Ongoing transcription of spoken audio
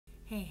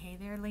Hey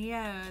there,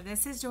 Leo.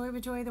 This is Joy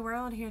with Joy the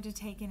World, here to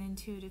take an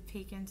intuitive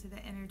peek into the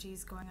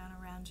energies going on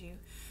around you.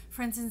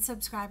 Friends and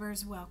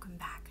subscribers, welcome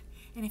back.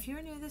 And if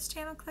you're new to this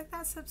channel, click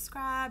that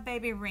subscribe,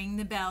 baby. Ring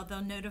the bell.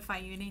 They'll notify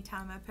you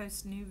anytime I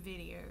post new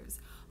videos.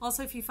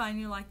 Also, if you find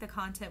you like the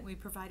content we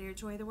provide here at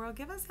Joy of the World,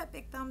 give us that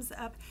big thumbs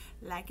up,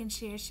 like and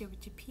share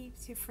with your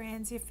peeps, your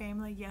friends, your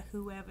family, your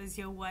whoever's,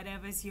 your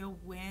whatevers, your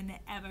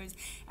whenevers,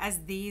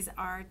 as these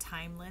are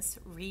timeless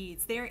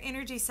reads. They're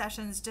energy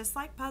sessions just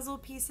like puzzle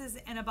pieces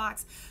in a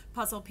box.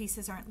 Puzzle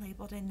pieces aren't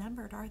labeled and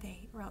numbered, are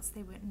they? Or else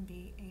they wouldn't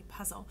be a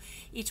puzzle.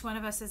 Each one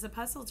of us is a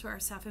puzzle to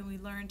ourselves, and we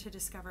learn to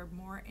discover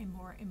more and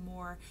more and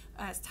more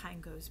as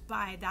time goes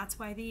by. That's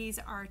why these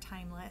are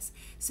timeless,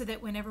 so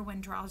that whenever one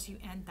draws you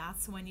in,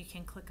 that's the one you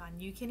can click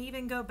on. You can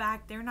even go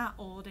back. They're not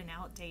old and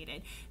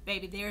outdated,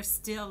 baby. They're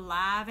still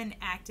live and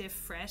active,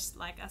 fresh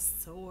like a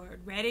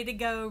sword, ready to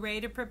go,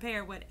 ready to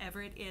prepare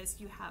whatever it is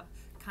you have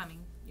coming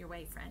your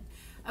way, friend.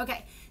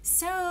 Okay,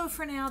 so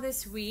for now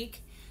this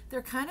week,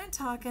 they're kind of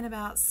talking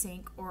about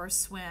sink or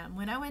swim.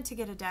 When I went to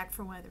get a deck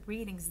for one of the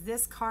readings,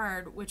 this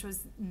card, which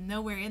was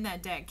nowhere in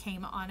that deck,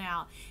 came on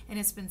out, and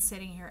it's been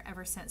sitting here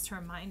ever since to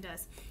remind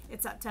us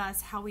it's up to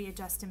us how we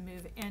adjust and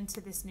move into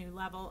this new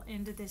level,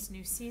 into this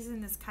new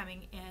season that's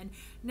coming in.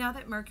 Now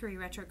that Mercury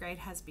retrograde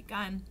has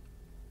begun,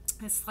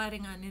 is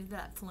sliding on into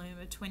that flume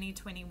of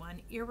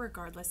 2021,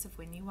 irregardless of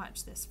when you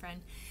watch this,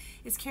 friend.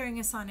 It's carrying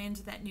us on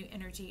into that new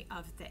energy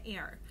of the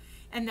air.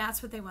 And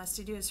that's what they want us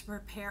to do, is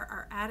prepare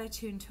our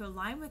attitude to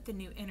align with the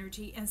new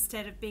energy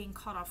instead of being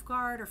caught off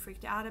guard or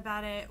freaked out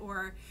about it,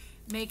 or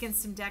making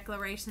some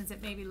declarations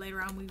that maybe later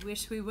on we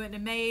wish we wouldn't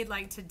have made.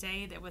 Like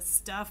today, there was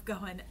stuff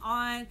going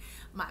on.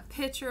 My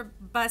pitcher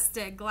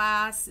busted,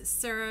 glass,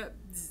 syrup,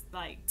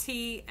 like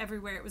tea,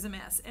 everywhere. It was a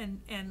mess.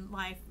 And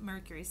life,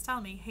 Mercury's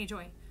telling me, hey,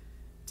 Joy,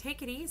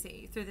 take it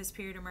easy through this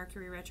period of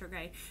Mercury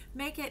retrograde.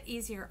 Make it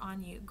easier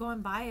on you. Go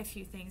and buy a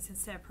few things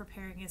instead of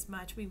preparing as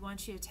much. We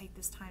want you to take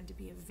this time to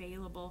be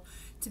available,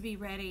 to be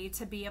ready,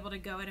 to be able to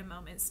go at a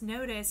moment's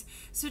notice.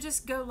 So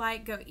just go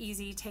light, go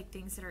easy, take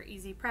things that are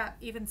easy prep,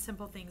 even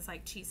simple things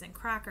like cheese and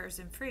crackers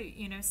and fruit,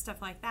 you know,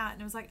 stuff like that.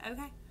 And it was like,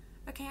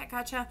 okay, I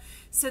gotcha.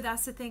 So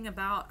that's the thing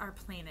about our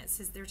planets,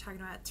 is they're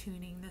talking about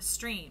tuning the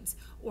streams,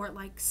 or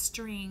like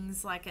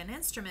strings, like an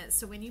instrument.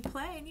 So when you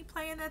play and you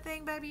playing that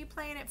thing, baby, you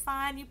playing it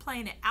fine, you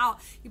playing it out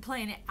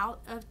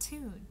of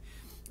tune.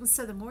 And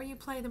so the more you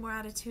play, the more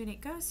out of tune it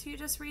goes. So you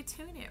just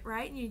retune it,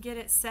 right? And you get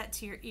it set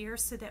to your ear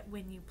so that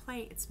when you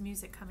play, it's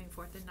music coming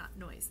forth and not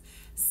noise.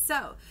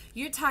 So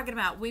you're talking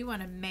about, we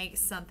want to make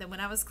something.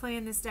 When I was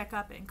cleaning this deck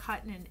up and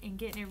cutting and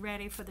getting it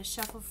ready for the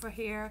shuffle for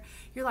here,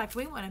 you're like,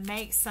 we want to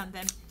make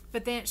something.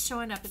 But then it's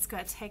showing up. It's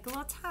going to take a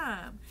little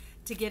time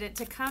to get it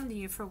to come to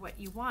you for what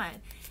you want.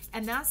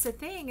 And that's the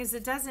thing, is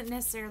it doesn't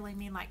necessarily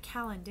mean like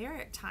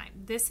calendaric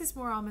time. This is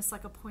more almost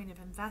like a point of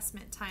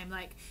investment time.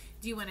 Like,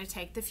 do you want to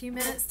take the few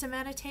minutes to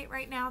meditate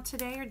right now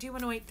today, or do you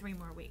want to wait 3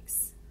 more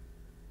weeks?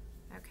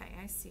 Okay,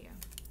 I see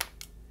you.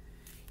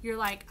 You're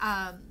like,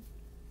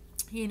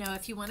 you know,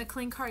 if you want a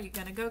clean car, you're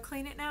going to go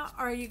clean it now,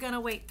 or are you going to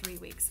wait 3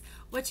 weeks?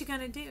 What you going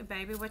to do,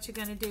 baby? What you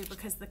going to do?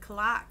 Because the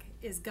clock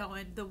is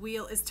going, the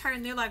wheel is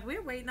turning. They're like,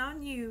 we're waiting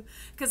on you.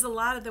 Because a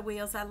lot of the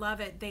wheels, I love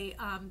it.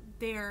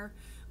 They're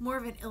more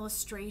of an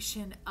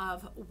illustration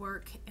of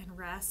work and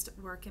rest,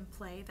 work and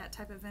play, that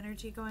type of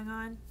energy going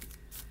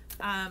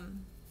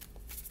on.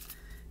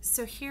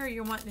 So here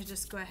you're wanting to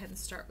just go ahead and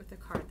start with the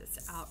card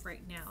that's out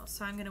right now.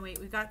 So I'm going to wait.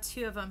 We've got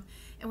 2 of them,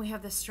 and we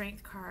have the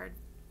Strength card.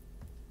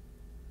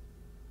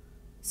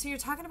 So you're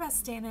talking about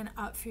standing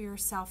up for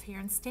yourself here,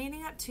 and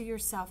standing up to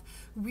yourself,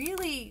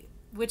 really,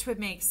 which would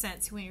make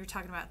sense when you're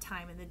talking about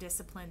time and the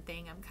discipline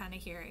thing, I'm kind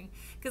of hearing.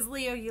 Because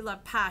Leo, you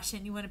love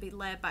passion. You want to be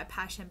led by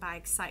passion, by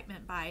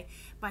excitement, by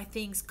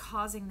things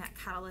causing that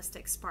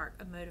catalytic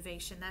spark of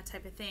motivation, that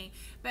type of thing.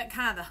 But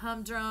kind of the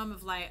humdrum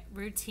of like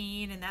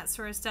routine and that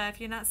sort of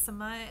stuff, you're not so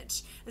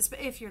much,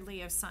 if you're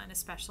Leo's sun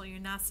especially, you're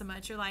not so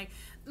much. You're like,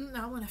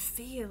 I want to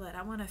feel it.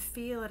 I want to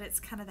feel it.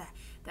 It's kind of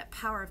that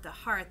power of the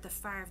heart, the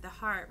fire of the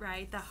heart,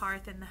 right? The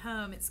hearth in the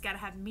home. It's got to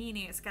have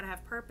meaning. It's got to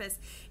have purpose.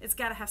 It's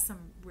got to have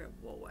some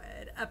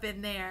reward up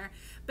in there.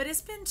 But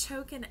it's been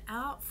choking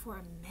out for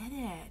a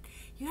minute.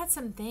 You had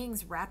some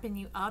things wrapping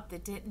you up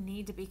that didn't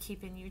need to be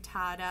keeping you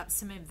tied up.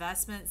 Some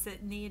investments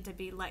that need to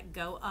be let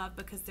go of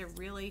because they're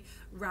really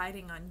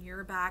riding on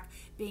your back,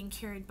 being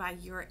carried by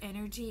your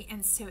energy.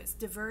 And so it's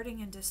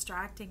diverting and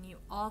distracting you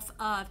off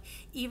of,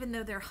 even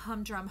though they're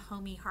humdrum,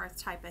 homey, hearth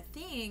type of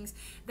things,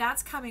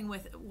 that's coming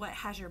with what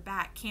has your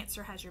back.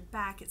 Cancer has your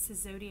back. It's the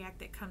zodiac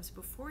that comes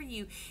before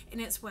you,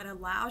 and it's what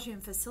allows you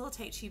and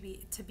facilitates you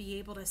to be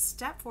able to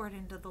step forward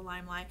into the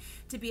limelight,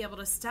 to be able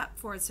to step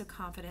forward so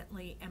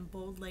confidently and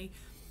boldly.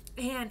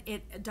 And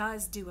it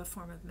does do a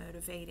form of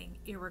motivating,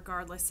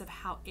 irregardless of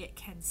how it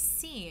can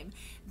seem.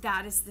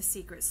 That is the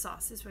secret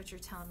sauce, is what you're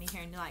telling me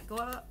here. And you're like, go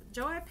up,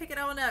 Joy, pick it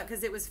on up,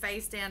 because it was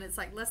face down. It's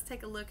like, let's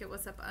take a look at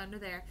what's up under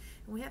there.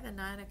 And we have the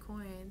 9 of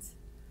coins.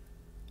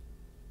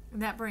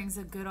 And that brings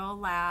a good old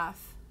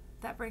laugh.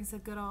 That brings a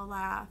good old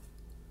laugh.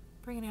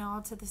 Bring it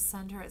all to the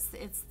center. It's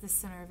the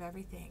center of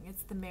everything.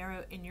 It's the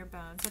marrow in your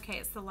bones. Okay,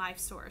 it's the life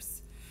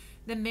source.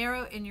 The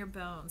marrow in your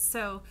bones.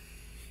 So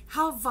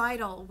how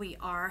vital we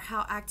are,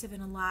 how active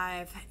and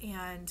alive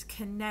and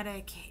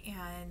kinetic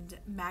and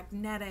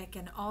magnetic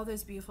and all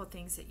those beautiful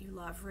things that you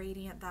love,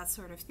 radiant, that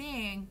sort of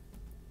thing,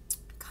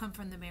 come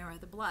from the marrow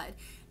of the blood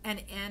and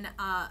in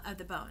of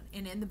the bone.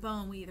 And in the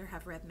bone, we either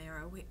have red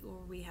marrow or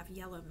we have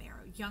yellow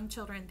marrow. Young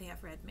children, they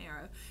have red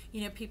marrow.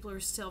 You know, people who are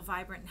still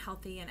vibrant and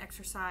healthy and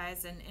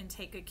exercise and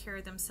take good care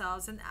of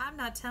themselves. And I'm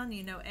not telling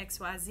you no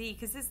XYZ,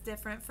 because it's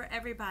different for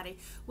everybody.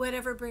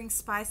 Whatever brings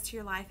spice to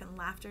your life and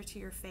laughter to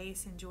your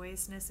face and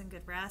joyousness and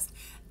good rest,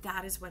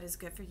 that is what is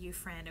good for you,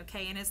 friend,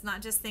 okay? And it's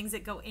not just things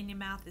that go in your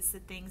mouth, it's the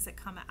things that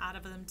come out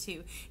of them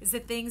too. It's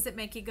the things that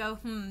make you go,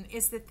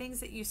 It's the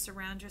things that you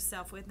surround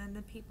yourself with and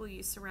the people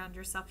you surround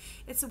yourself.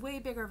 It's a way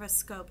bigger of a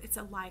scope. It's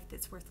a life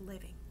that's worth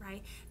living,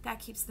 right? That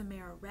keeps the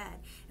marrow red,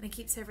 and it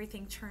keeps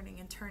everything turning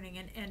and turning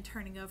and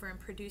turning over and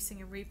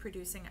producing and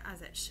reproducing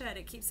as it should.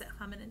 It keeps it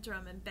humming and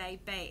drumming, bay,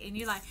 bay. And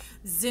you like,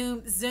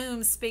 zoom,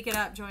 zoom, speak it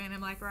up, Joy. And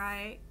I'm like,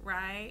 right.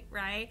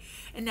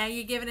 And now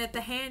you're giving it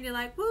the hand. You're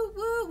like, woo,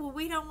 woo. Well,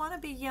 we don't want to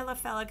be yellow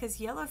fella, because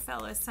yellow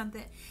fella is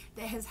something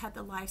that has had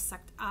the life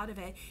sucked out of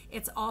it.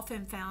 It's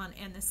often found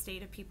in the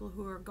state of people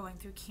who are going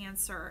through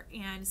cancer.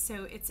 And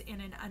so it's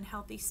in an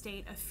unhealthy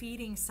state of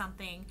feeding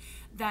something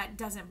that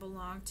doesn't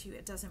belong to you.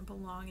 It doesn't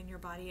belong in your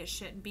body. It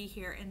shouldn't be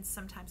here. And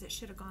sometimes it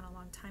should have gone a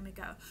long time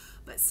ago.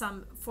 But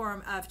some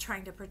form of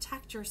trying to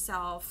protect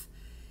yourself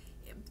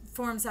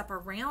forms up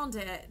around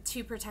it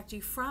to protect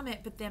you from it,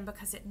 but then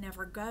because it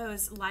never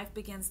goes, life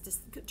begins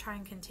to try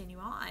and continue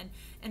on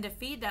and to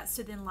feed that.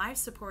 So then life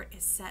support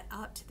is set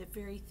up to the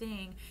very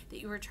thing that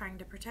you were trying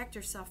to protect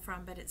yourself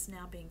from, but it's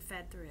now being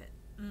fed through it.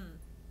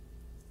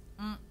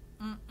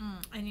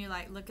 And you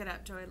like, look it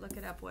up, Joy, look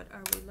it up. What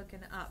are we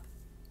looking up?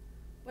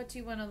 What do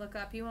you want to look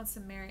up? You want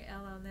some Mary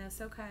L on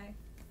this? Okay.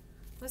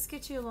 Let's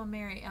get you a little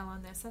Mary L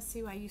on this. Let's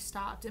see why you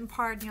stopped. And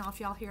pardon y'all if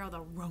y'all hear all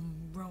the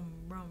rum, rum,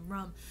 rum,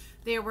 rum.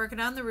 They are working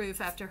on the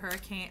roof after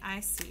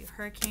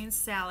Hurricane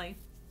Sally.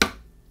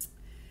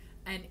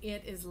 And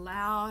it is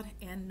loud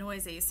and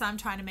noisy. So I'm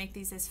trying to make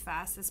these as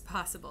fast as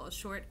possible,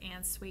 short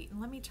and sweet.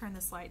 And let me turn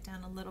this light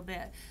down a little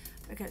bit,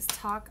 because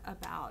talk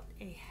about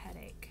a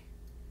headache.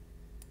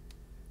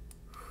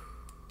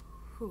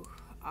 Whew.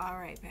 All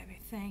right, baby.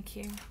 Thank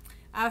you.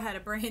 I've had a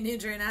brain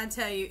injury, and I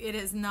tell you, it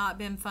has not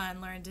been fun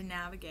learning to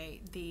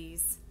navigate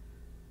these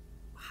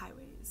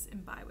highways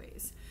and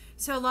byways.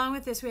 So along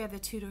with this, we have the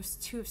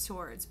Two of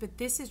Swords, but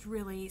this is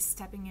really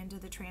stepping into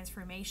the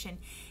transformation.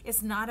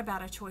 It's not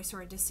about a choice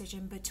or a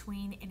decision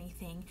between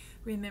anything.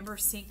 Remember,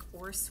 sink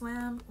or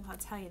swim? Well, I'll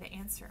tell you the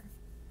answer.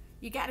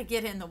 You got to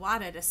get in the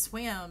water to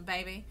swim,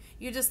 baby.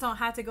 You just don't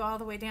have to go all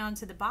the way down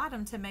to the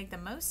bottom to make the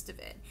most of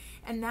it.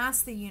 And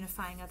that's the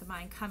unifying of the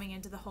mind, coming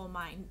into the whole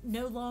mind.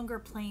 No longer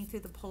playing through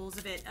the poles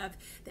of it, of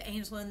the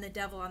angel and the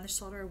devil on the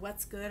shoulder,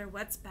 what's good or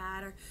what's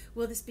bad, or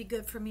will this be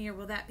good for me, or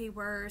will that be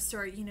worse,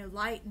 or, you know,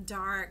 light and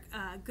dark,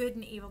 good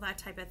and evil, that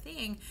type of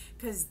thing,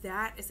 because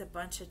that is a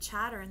bunch of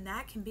chatter, and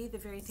that can be the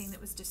very thing that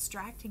was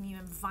distracting you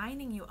and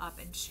winding you up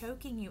and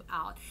choking you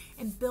out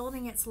and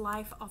building its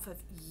life off of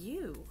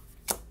you.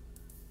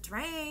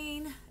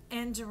 Drain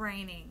and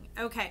draining.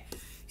 Okay,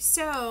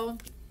 so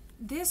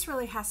this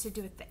really has to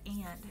do with the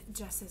and,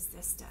 just as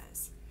this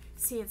does.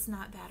 See, it's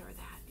not that or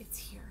that, it's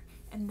here.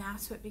 And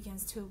that's what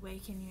begins to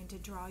awaken you and to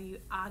draw you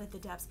out of the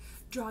depths,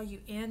 draw you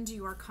into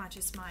your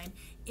conscious mind,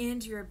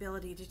 into your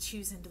ability to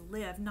choose and to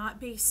live,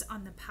 not based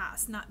on the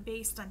past, not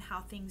based on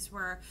how things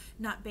were,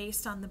 not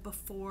based on the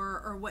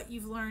before or what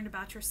you've learned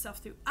about yourself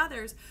through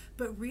others,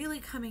 but really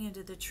coming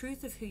into the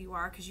truth of who you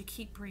are, because you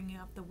keep bringing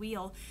up the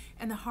wheel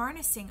and the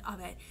harnessing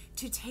of it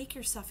to take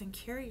yourself and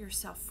carry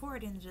yourself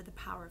forward into the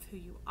power of who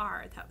you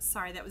are.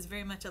 That was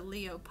very much a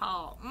Leo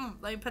Paul.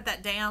 Let me put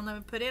that down. Let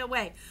me put it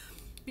away.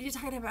 But you're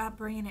talking about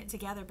bringing it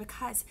together,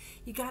 because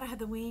you got to have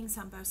the wings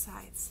on both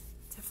sides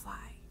to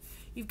fly.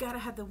 You've got to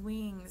have the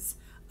wings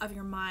of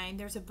your mind.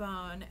 There's a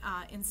bone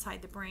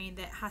inside the brain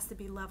that has to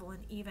be level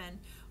and even,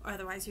 or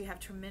otherwise you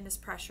have tremendous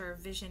pressure,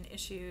 vision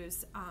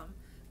issues,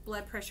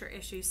 blood pressure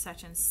issues,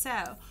 such and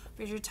so.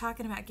 But you're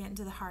talking about getting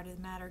to the heart of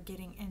the matter,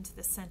 getting into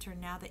the center,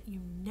 now that you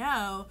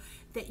know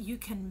that you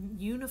can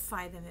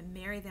unify them and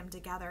marry them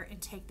together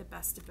and take the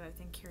best of both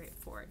and carry it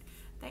forward.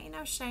 There ain't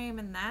no shame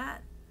in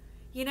that.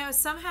 You know,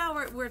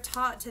 somehow we're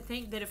taught to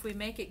think that if we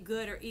make it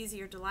good or easy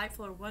or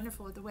delightful or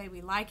wonderful the way we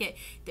like it,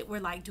 that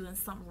we're like doing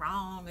something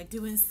wrong or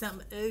doing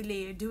something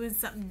ugly or doing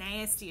something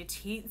nasty or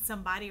cheating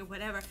somebody or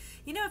whatever.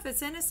 You know, if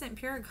it's innocent,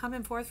 pure, and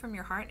coming forth from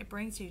your heart, and it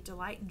brings you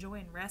delight and joy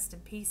and rest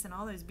and peace and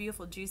all those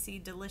beautiful, juicy,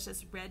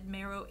 delicious red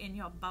marrow in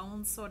your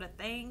bones sort of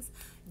things,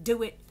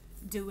 do it,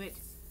 do it,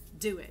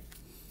 do it.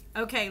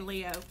 Okay,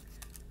 Leo.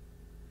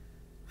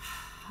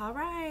 All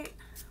right.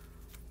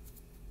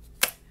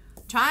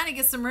 Trying to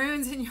get some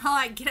runes, and y'all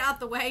like, get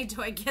out the way,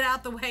 Joy, get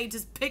out the way,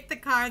 just pick the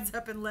cards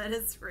up and let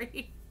us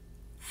read.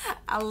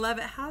 I love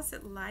it. How's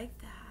it like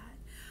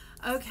that?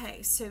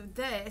 Okay, so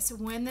this,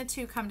 when the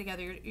two come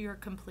together, you're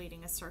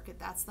completing a circuit.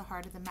 That's the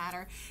heart of the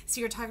matter.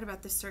 So you're talking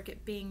about the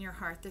circuit being your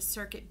heart, the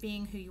circuit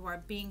being who you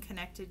are, being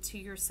connected to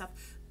yourself,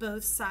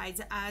 both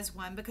sides as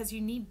one, because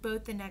you need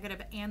both the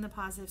negative and the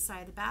positive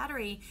side of the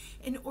battery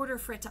in order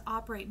for it to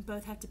operate, and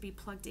both have to be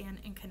plugged in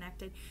and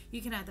connected.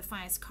 You can have the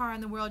finest car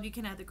in the world, you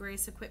can have the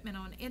greatest equipment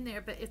on in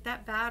there, but if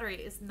that battery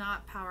is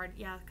not powered,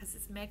 yeah, because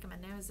it's making my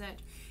nose itch,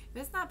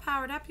 if it's not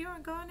powered up, you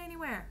aren't going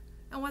anywhere.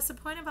 And what's the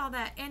point of all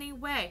that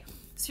anyway?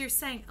 So you're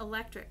saying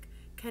electric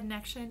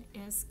connection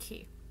is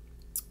key.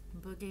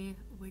 Boogie,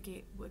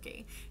 woogie,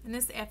 woogie. And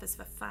this F is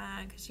for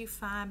fine, because you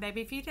fine,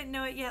 baby. If you didn't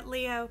know it yet,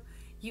 Leo,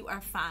 you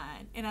are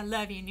fine. And I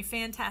love you, and you're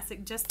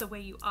fantastic just the way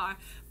you are.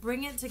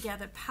 Bring it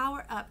together,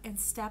 power up, and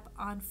step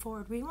on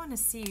forward. We want to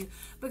see you,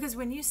 because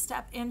when you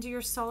step into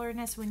your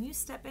solarness, when you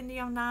step into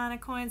your 9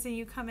 of coins and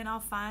you come in all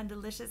fine,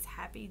 delicious,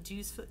 happy,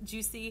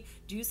 juicy,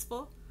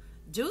 juiceful.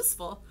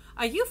 Juiceful?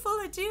 Are you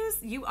full of juice?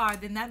 You are.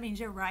 Then that means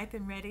you're ripe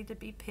and ready to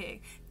be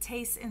picked.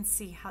 Taste and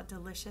see how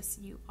delicious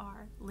you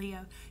are,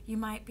 Leo. You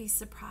might be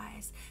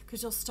surprised,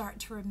 because you'll start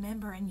to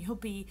remember, and you'll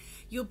be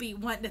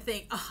wanting to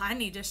think, oh, I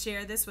need to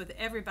share this with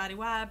everybody.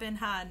 Why I've been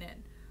hiding it?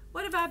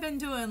 What have I been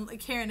doing,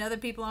 carrying other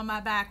people on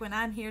my back when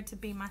I'm here to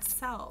be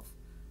myself?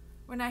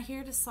 We're not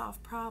here to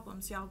solve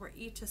problems, y'all. We're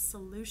each a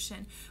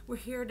solution. We're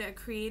here to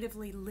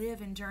creatively live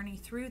and journey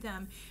through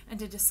them and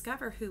to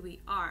discover who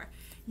we are.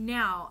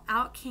 Now,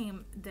 out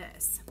came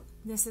this.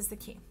 This is the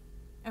key,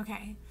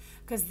 okay?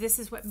 Because this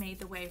is what made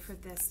the way for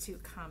this to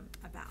come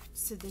about.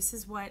 So this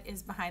is what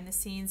is behind the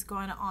scenes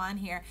going on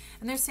here.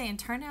 And they're saying,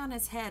 turn it on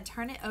its head,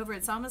 turn it over.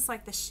 It's almost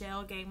like the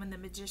shell game when the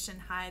magician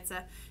hides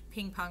a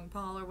ping pong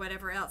ball or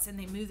whatever else, and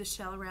they move the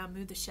shell around,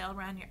 move the shell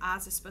around. Your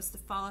eyes are supposed to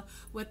follow.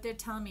 What they're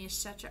telling me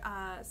is shut your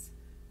eyes.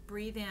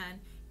 Breathe in,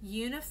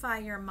 unify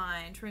your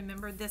mind.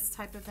 Remember this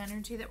type of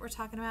energy that we're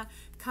talking about.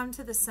 Come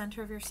to the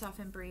center of yourself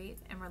and breathe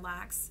and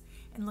relax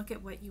and look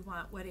at what you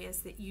want, what it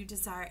is that you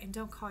desire, and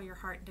don't call your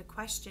heart into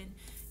question.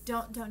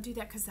 Don't do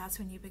that, because that's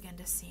when you begin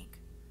to sink.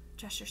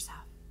 Trust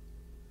yourself.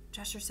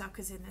 Trust yourself,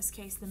 because in this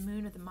case, the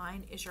moon of the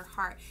mind is your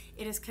heart.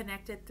 It is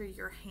connected through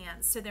your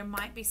hands. So there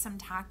might be some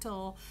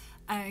tactile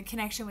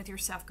connection with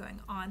yourself going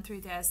on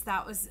through this.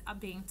 That was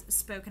being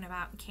spoken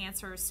about in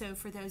Cancer. So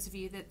for those of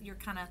you that you're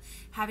kind of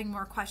having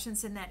more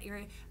questions in that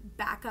area,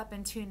 back up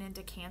and tune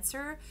into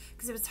Cancer,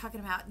 because it was talking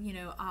about,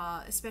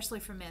 especially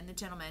for men, the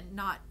gentlemen,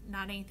 not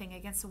anything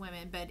against the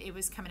women, but it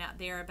was coming out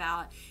there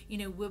about,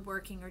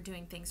 woodworking or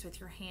doing things with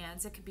your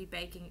hands. It could be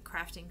baking,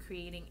 crafting,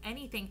 creating,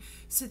 anything,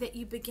 so that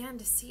you begin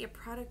to see a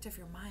product of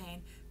your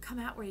mind come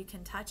out where you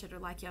can touch it, or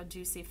like your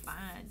juicy,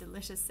 fine,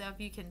 delicious self,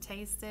 you can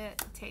taste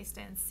it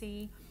and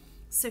see.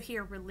 So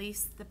here,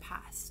 release the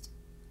past,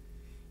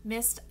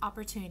 missed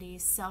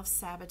opportunities,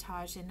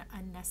 self-sabotage, and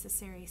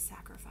unnecessary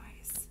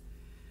sacrifice.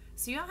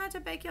 So you don't have to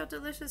bake your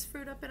delicious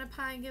fruit up in a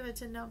pie and give it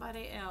to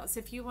nobody else.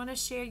 If you want to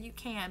share, you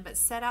can, but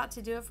set out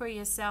to do it for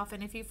yourself.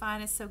 And if you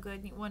find it so good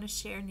and you want to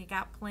share and you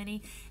got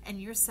plenty and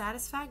you're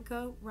satisfied,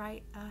 go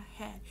right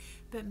ahead.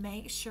 But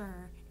make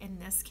sure, in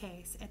this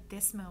case, at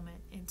this moment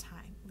in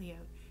time, Leo,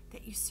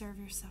 that you serve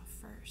yourself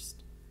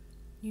first.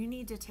 You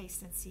need to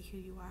taste and see who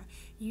you are.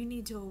 You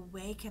need to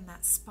awaken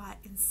that spot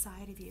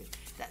inside of you,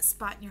 that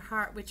spot in your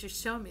heart, which is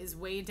showing me is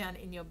way down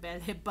in your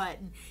belly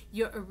button,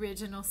 your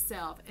original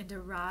self, and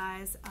to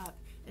rise up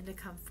and to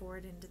come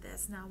forward into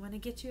this. Now, I want to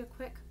get you a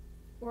quick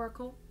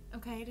oracle,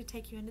 okay, to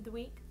take you into the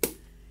week.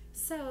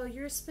 So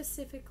you're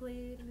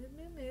specifically,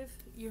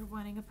 you're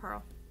wanting a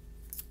pearl.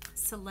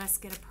 So let's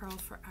get a pearl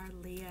for our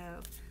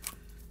Leo.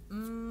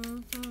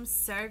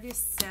 Serve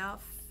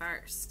yourself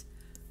first.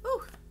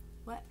 Ooh,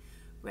 what?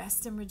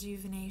 Rest and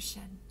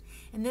rejuvenation.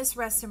 And this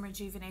rest and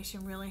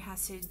rejuvenation really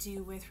has to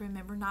do with,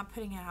 remember, not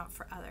putting it out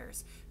for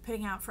others.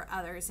 Putting out for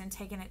others and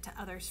taking it to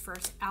others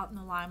first, out in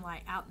the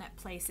limelight, out in that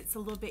place. It's a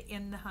little bit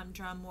in the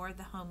humdrum, more of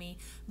the homie,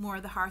 more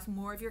of the hearth,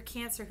 more of your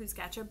Cancer who's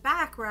got your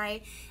back,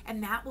 right?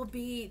 And that will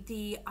be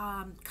the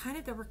kind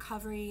of the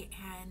recovery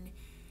and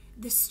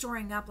the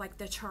storing up, like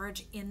the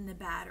charge in the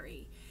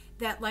battery.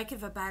 That, like,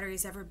 if a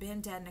battery's ever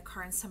been dead in a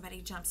car and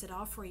somebody jumps it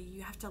off for you,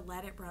 you have to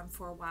let it run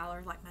for a while.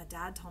 Or like my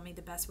dad told me,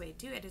 the best way to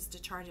do it is to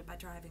charge it by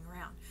driving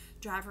around.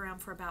 Drive around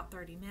for about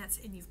 30 minutes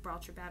and you've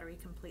brought your battery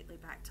completely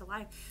back to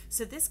life.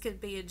 So this could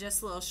be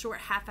just a little short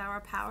half-hour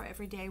power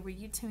every day where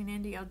you tune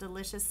into your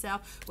delicious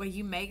self, where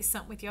you make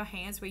something with your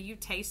hands, where you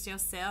taste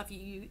yourself,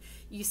 you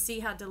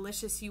see how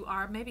delicious you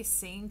are. Maybe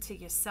sing to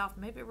yourself,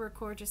 maybe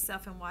record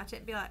yourself and watch it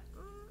and be like,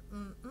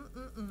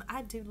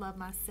 I do love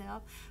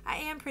myself. I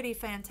am pretty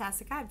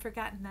fantastic. I had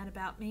forgotten that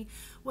about me.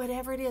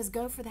 Whatever it is,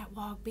 go for that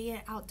walk, be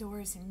it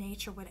outdoors in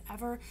nature,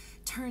 whatever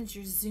turns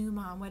your zoom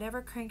on,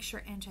 whatever cranks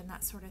your engine,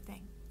 that sort of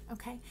thing.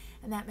 Okay?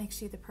 And that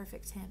makes you the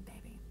perfect 10,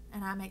 baby.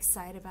 And I'm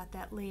excited about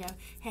that, Leo.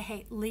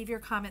 Hey, leave your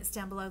comments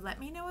down below. Let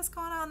me know what's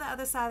going on the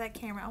other side of that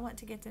camera. I want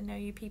to get to know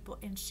you people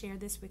and share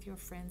this with your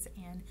friends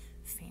and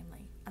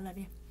family. I love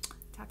you.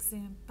 Talk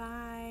soon.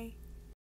 Bye.